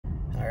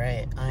All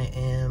right, I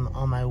am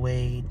on my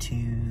way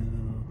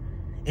to,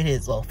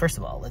 well, first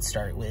of all, let's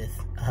start with,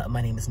 my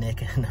name is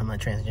Nick and I'm a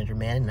transgender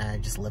man and I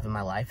just living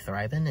my life,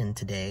 thriving. And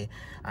today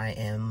I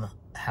am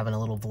having a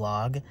little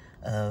vlog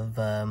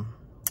of,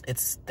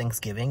 it's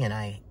Thanksgiving and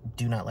I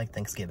do not like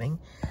Thanksgiving.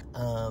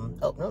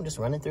 Oh no, I'm just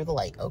running through the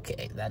light.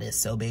 Okay, that is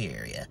so Bay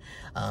Area.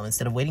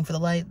 Instead of waiting for the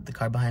light, the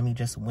car behind me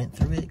just went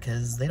through it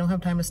because they don't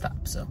have time to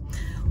stop, so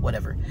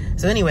whatever.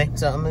 So anyway,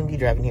 so I'm gonna be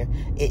driving here.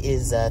 It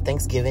is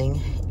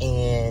Thanksgiving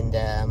and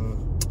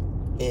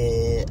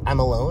I'm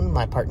alone.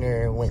 My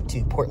partner went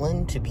to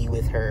Portland to be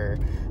with her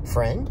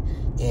friend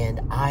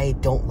and I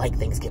don't like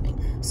Thanksgiving.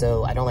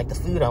 So I don't like the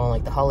food, I don't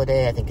like the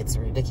holiday, I think it's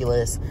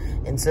ridiculous.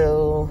 And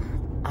so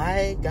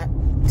I got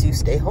to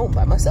stay home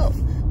by myself,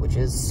 which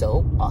is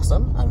so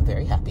awesome. I'm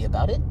very happy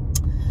about it.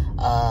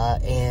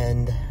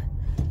 And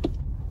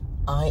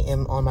I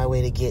am on my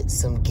way to get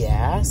some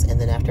gas,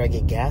 and then after I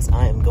get gas,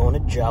 I am going to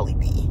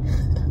Jollibee.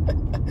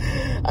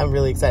 I'm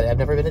really excited. I've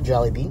never been to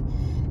Jollibee,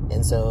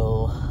 and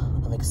so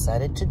I'm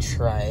excited to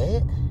try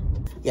it.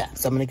 Yeah,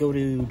 so I'm gonna go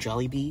to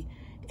Jollibee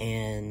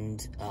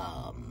and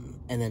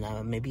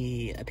then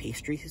maybe a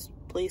pastry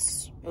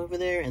place over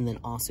there, and then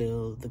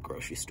also the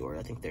grocery store.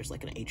 I think there's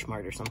like an H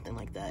Mart or something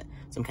like that,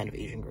 some kind of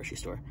Asian grocery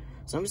store.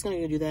 So I'm just gonna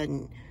go do that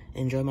and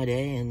enjoy my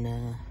day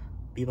and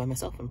be by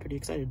myself. I'm pretty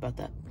excited about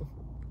that.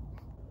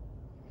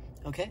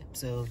 Okay,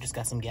 so just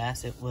got some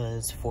gas. It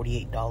was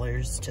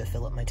 $48 to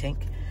fill up my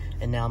tank,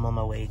 and now I'm on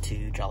my way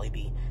to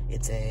Jollibee.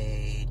 It's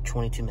a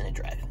 22-minute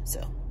drive,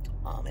 so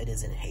it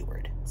is in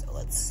Hayward. So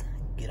let's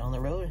get on the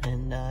road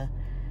and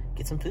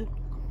get some food.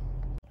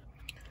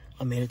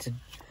 I made it to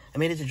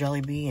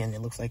Jollibee, and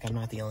it looks like I'm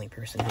not the only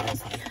person who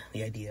has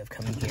the idea of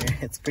coming here.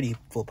 It's pretty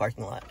full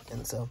parking lot,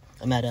 and so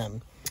I'm at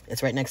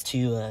it's right next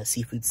to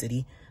Seafood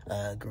City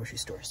grocery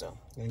store. So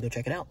I'm gonna go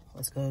check it out.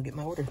 Let's go get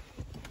my order.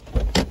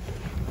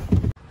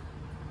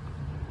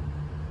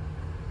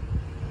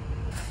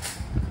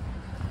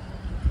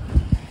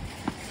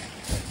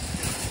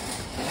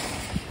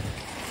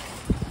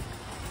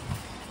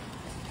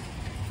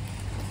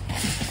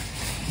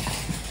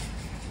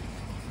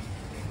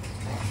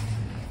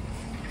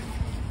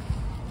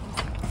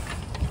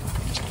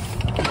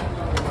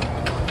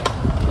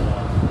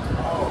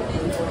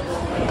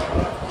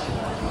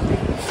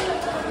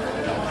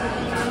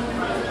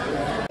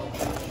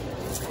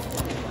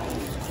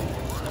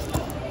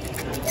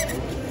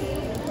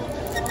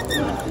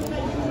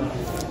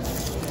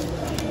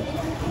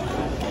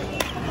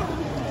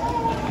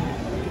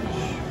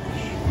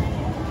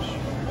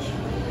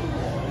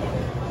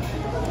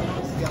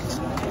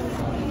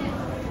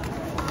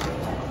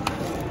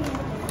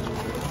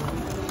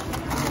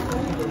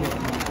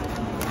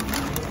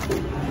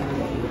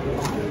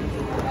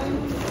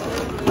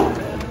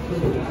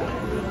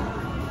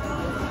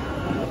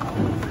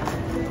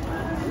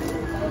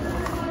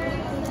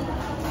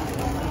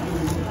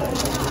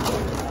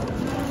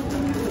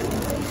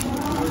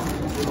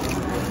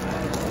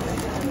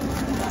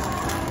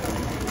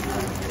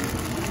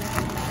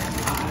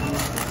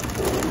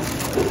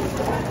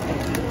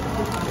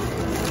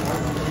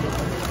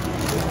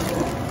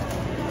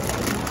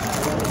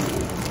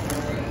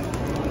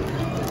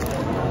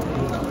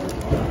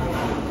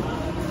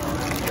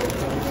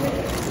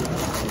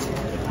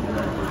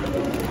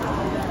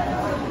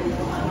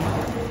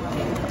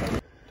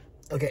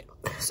 Okay,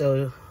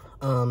 so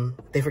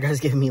they forgot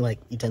to give me like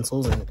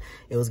utensils, and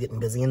it was getting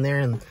busy in there,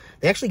 and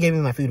they actually gave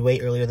me my food way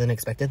earlier than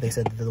expected. They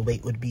said that the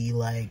wait would be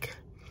like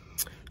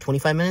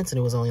 25 minutes and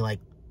it was only like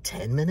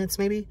 10 minutes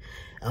maybe.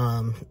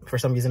 For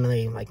some reason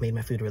they like made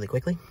my food really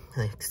quickly.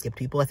 I skipped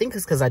people. I think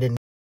it's because I didn't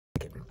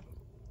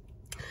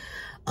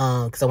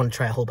because I want to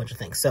try a whole bunch of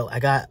things. So I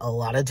got a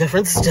lot of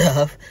different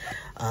stuff.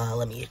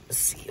 Let me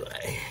see what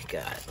I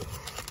got.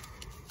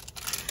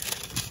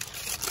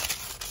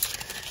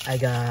 I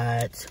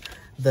got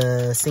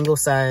the single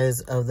size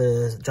of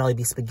the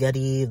Jollibee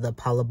spaghetti, the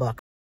palabok,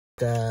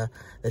 the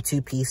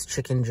 2-piece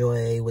chicken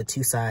joy with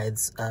 2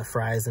 sides,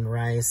 fries and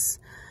rice,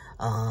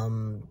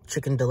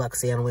 chicken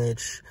deluxe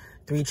sandwich,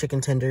 3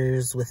 chicken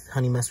tenders with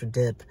honey mustard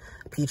dip,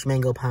 peach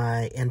mango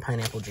pie, and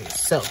pineapple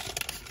juice. So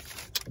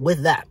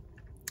with that,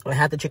 I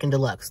had the chicken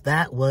deluxe.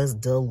 That was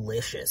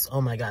delicious. Oh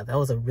my god, that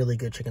was a really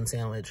good chicken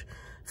sandwich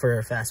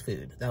for fast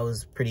food. That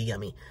was pretty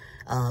yummy.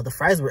 The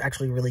fries were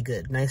actually really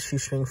good. Nice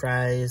shoestring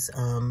fries.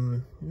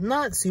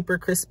 Not super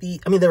crispy.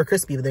 I mean, they were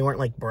crispy, but they weren't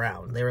like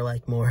brown. They were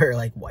like more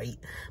like white.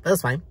 But that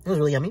was fine. It was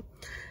really yummy.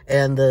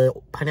 And the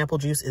pineapple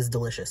juice is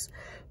delicious.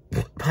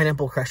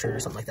 Pineapple crusher or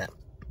something like that.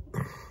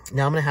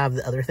 Now I'm gonna have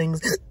the other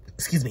things.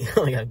 Excuse me.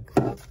 Oh my god.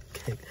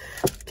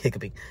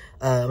 Hiccuping.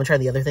 I'm gonna try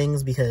the other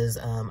things because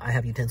I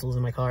have utensils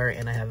in my car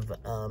and I have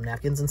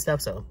napkins and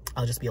stuff, so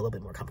I'll just be a little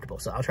bit more comfortable.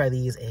 So I'll try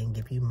these and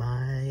give you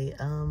my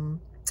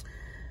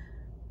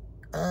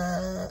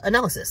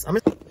analysis. I'm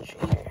gonna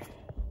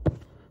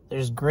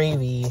there's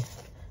gravy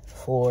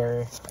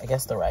for, I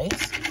guess, the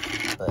rice,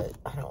 but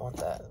I don't want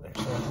that.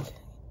 There's like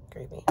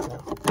gravy.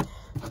 No.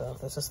 So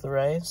this is the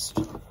rice.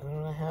 I'm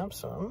gonna have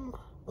some.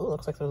 Oh,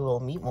 looks like there's little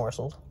meat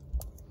morsels.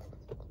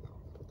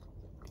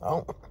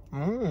 Oh,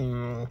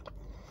 Yeah,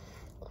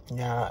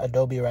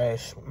 adobe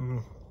rice.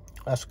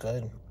 That's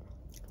good.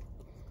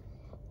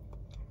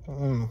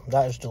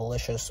 That is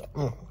delicious.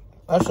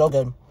 That's so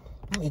good.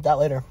 I'll eat that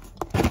later.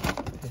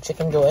 The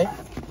chicken joy.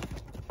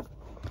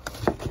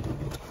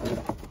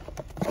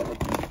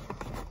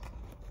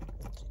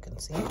 As you can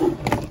see,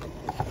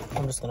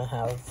 I'm just gonna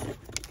have,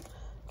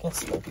 I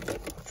guess, the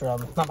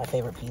drum. Not my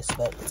favorite piece,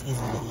 but it's easy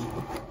to eat.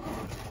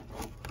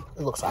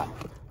 It looks hot.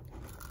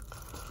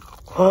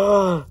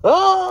 Oh!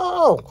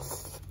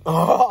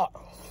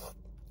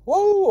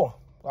 Whoa!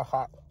 That's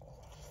hot.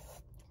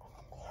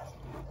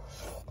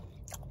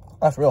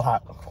 That's real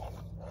hot.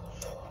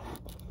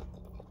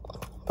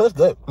 But it's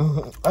good.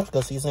 That's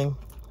good seasoning.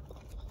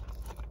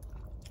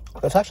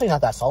 It's actually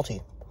not that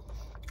salty.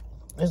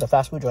 This is a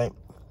fast food joint.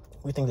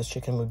 We think this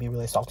chicken would be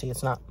really salty.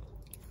 It's not.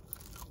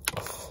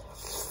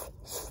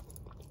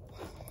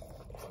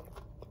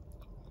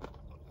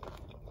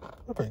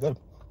 They're pretty good.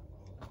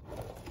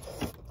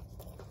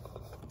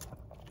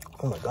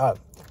 Oh my god.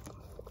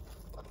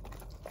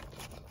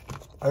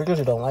 I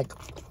usually don't like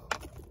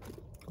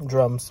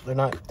drums. They're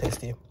not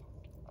tasty.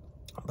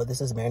 But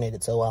this is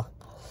marinated so well.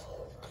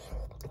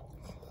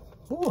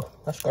 Ooh,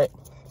 that's great.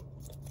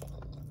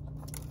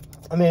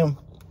 I mean,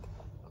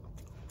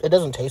 it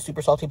doesn't taste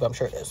super salty, but I'm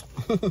sure it is.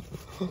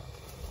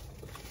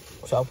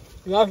 So,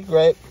 yeah, that's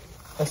great.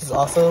 This is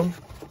awesome.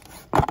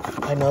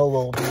 I know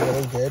will be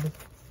really good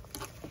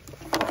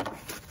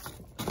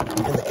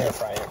in the air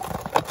fryer.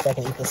 So I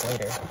can eat this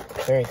later.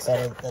 Very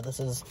excited that this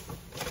is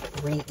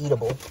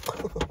re-eatable.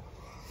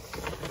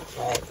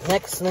 Alright,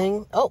 next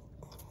thing. Oh,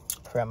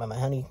 forgot about my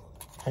honey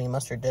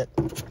mustard dip.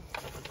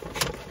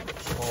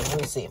 So,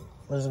 let me see.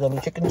 What is it gonna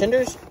be? Chicken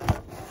tenders?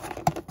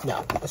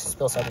 No, this is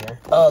still somewhere.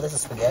 Oh, this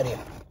is spaghetti.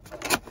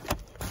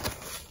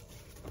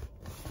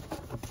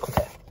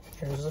 Okay,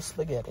 here's the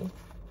spaghetti.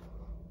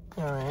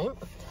 Alright.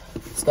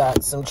 It's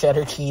got some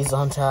cheddar cheese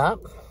on top.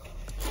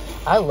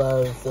 I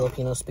love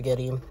Filipino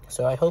spaghetti,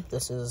 so I hope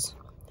this is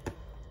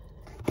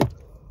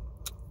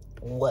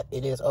what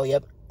it is. Oh,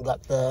 yep.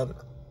 Got the,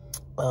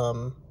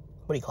 what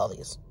do you call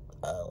these?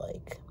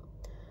 Like,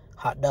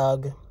 hot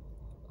dog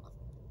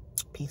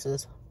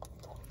pieces.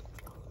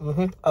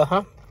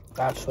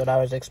 That's what I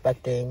was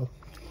expecting.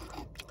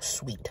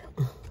 Sweet.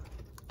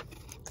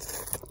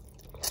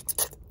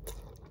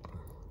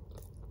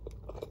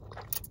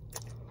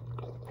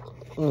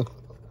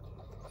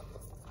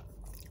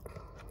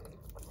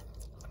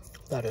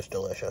 That is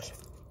delicious.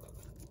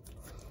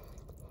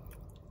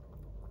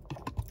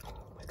 Oh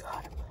my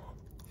god.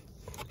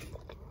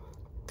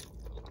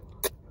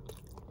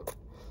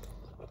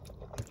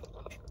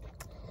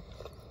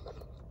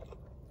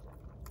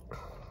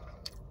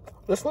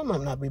 This one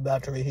might not be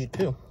bad to reheat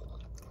too.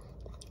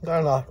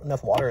 Got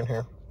enough water in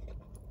here.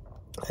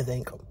 I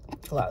think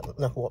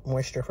enough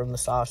moisture from the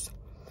sauce.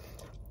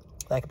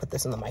 I could put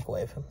this in the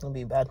microwave. It won't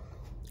be bad.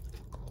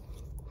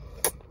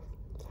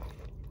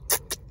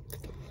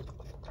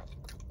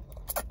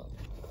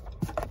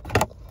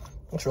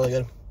 It's really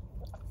good.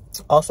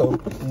 Also,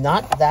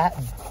 not that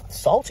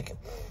salty.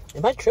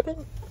 Am I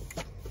tripping?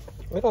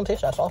 It don't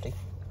taste that salty.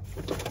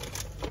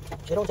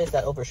 It don't taste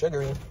that over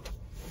sugary. It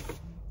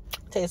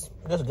tastes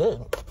just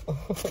good.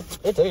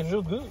 It tastes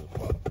just good.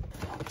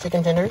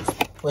 Chicken tenders,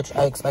 which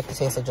I expect to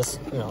taste like just,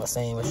 you know, the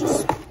same. It's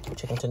just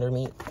chicken tender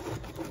meat.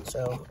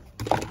 So,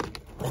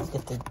 let's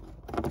get the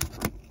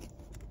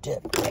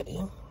dip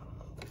ready.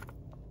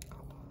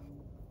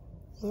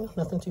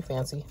 Nothing too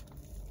fancy.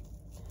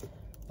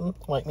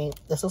 White meat.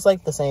 This is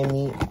like the same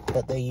meat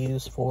that they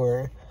use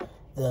for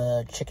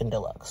the chicken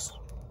deluxe.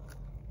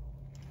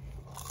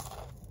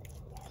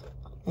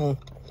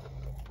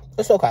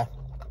 It's okay.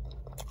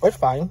 It's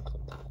fine.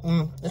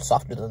 It's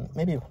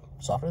maybe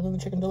softer than the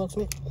chicken deluxe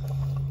meat.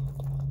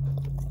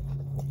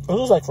 This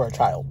is like for a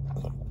child,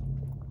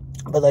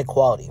 but like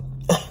quality.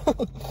 I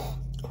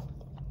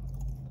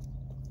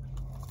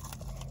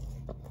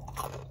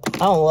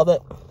don't love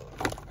it.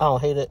 I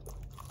don't hate it.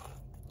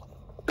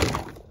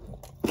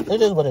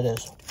 It is what it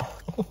is.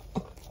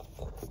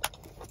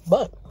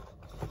 But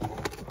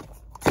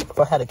if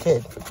I had a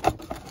kid,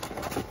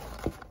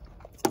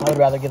 I would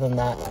rather give them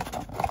that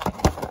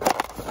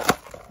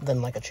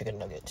than like a chicken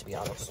nugget, to be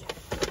honest.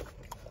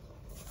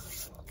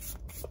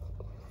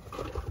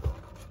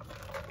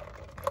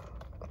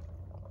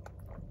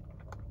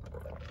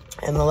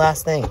 And the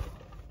last thing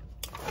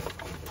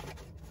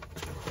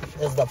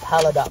is the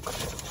paladuck.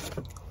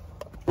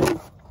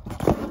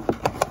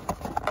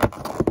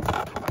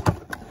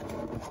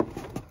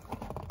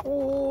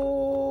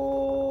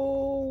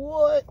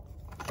 What?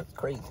 That's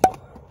crazy.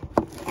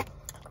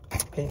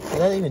 Okay,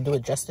 did I even do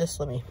it justice?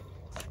 Let me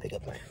pick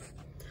up my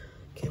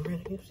camera.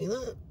 Do you see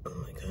that? Oh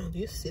my god, do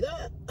you see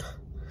that?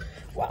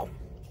 Wow.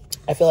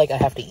 I feel like I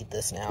have to eat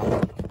this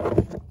now.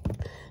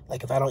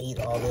 Like, if I don't eat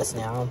all this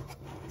now,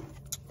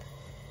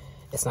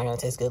 it's not gonna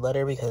taste good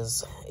later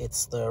because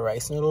it's the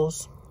rice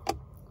noodles.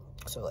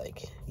 So,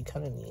 like, you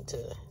kind of need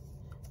to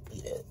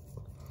eat it.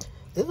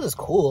 This is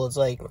cool. It's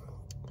like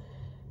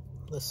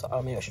this.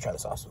 Oh, maybe I should try the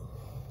sauce.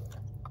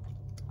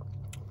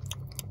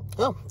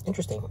 Oh,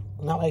 interesting.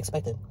 Not what I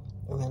expected.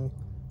 And then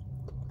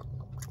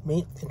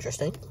meat,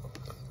 interesting.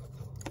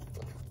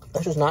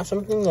 This is not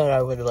something that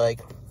I would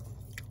like.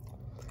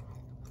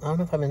 I don't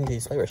know if I'm into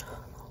these flavors.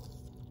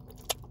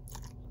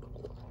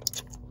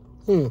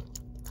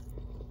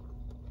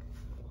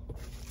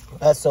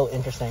 That's so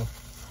interesting.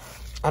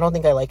 I don't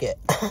think I like it.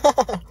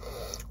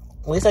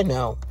 At least I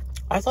know.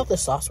 I thought the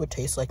sauce would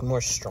taste like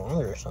more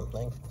stronger or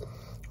something.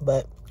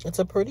 But it's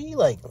a pretty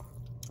like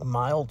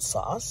mild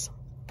sauce.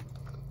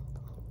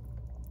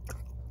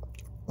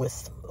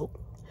 With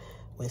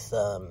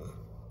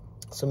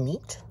some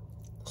meat,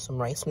 some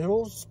rice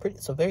noodles.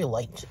 It's a very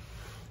light.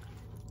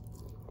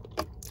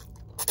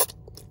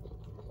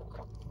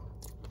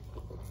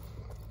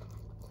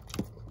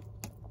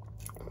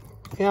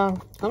 Yeah,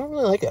 I don't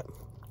really like it.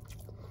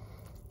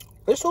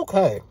 It's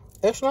okay.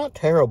 It's not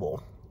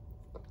terrible.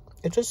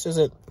 It just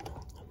isn't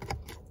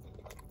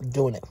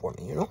doing it for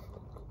me, you know?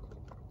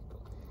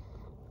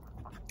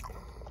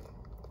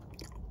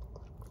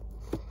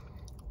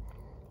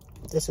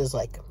 This is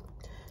like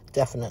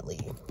definitely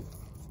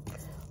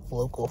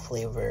local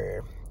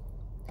flavor,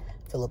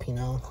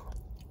 Filipino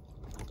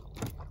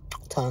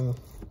tongue.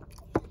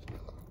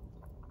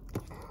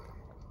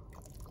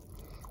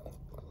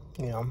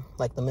 You know,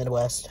 like the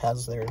Midwest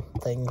has their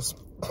things.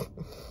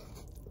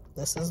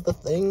 This is the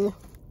thing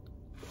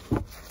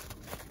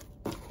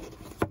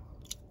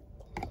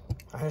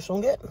I just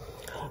don't get.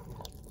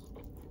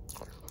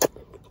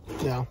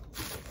 Yeah.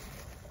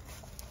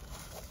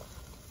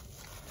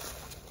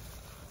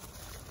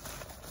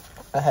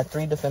 I had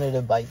 3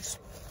 definitive bites.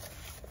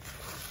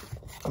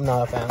 I'm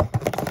not a fan.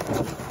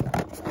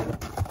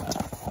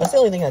 That's the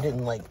only thing I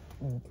didn't like.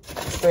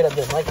 Straight up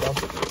didn't like though.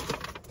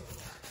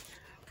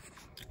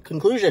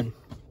 Conclusion.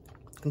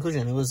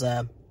 It was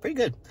pretty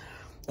good.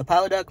 The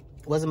pilot duck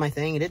wasn't my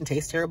thing. It didn't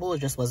taste terrible. It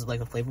just wasn't like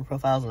the flavor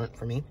profiles weren't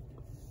for me.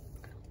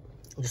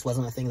 It just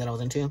wasn't a thing that I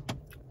was into.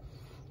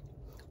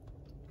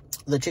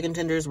 The chicken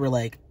tenders were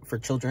like for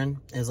children.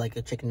 Is like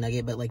a chicken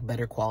nugget, but like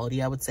better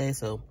quality, I would say.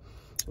 So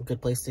a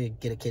good place to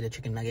get a kid a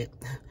chicken nugget.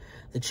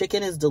 The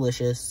chicken is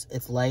delicious.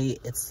 It's light.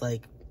 It's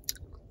like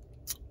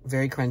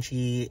very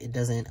crunchy. It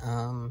doesn't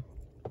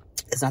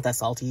it's not that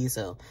salty.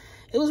 So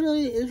it was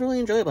really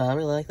enjoyable. I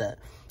really like that.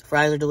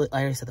 Fries are delicious.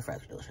 I already said the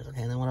fries are delicious.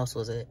 Okay, and then what else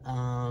was it?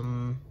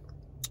 Oh,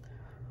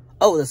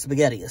 the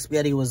spaghetti. The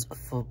spaghetti was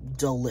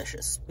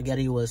delicious.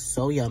 Spaghetti was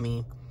so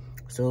yummy.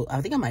 So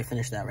I think I might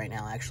finish that right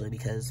now, actually,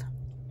 because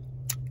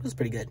it was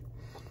pretty good.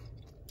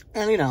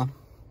 And, you know,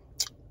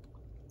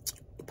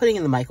 putting it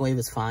in the microwave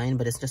is fine,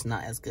 but it's just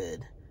not as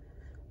good.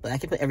 But I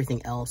can put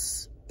everything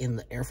else in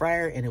the air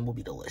fryer, and it will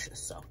be delicious.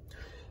 So,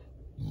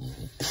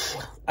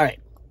 all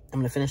right. I'm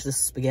going to finish this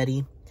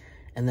spaghetti.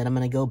 And then I'm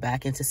going to go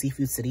back into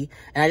Seafood City.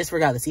 And I just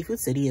forgot, the Seafood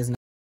City is not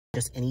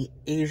just any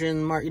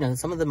Asian market. You know,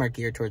 some of them are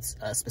geared towards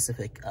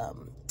specific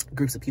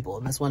groups of people.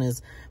 And this one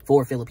is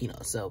for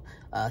Filipinos. So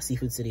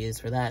Seafood City is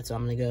for that. So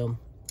I'm going to go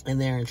in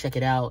there and check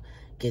it out.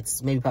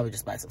 Probably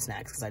just buy some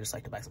snacks, because I just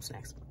like to buy some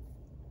snacks.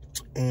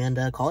 And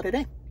call it a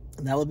day.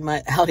 And that will be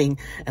my outing.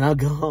 And I'll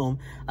go home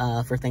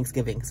for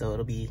Thanksgiving. So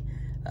it'll be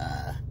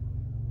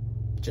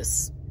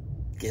just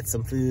get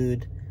some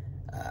food.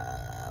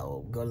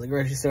 Go to the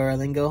grocery store,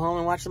 and then go home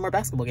and watch some more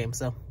basketball games.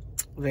 So,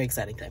 very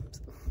exciting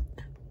times.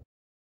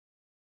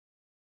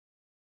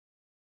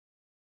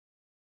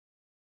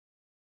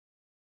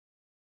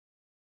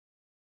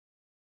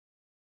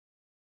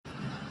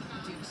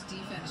 Duke's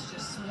defense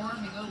just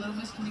swarming. A little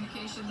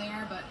miscommunication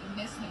there, but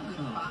missing a good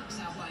box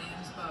out by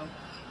Emsbo.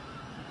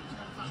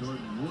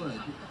 Jordan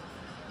Wood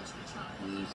is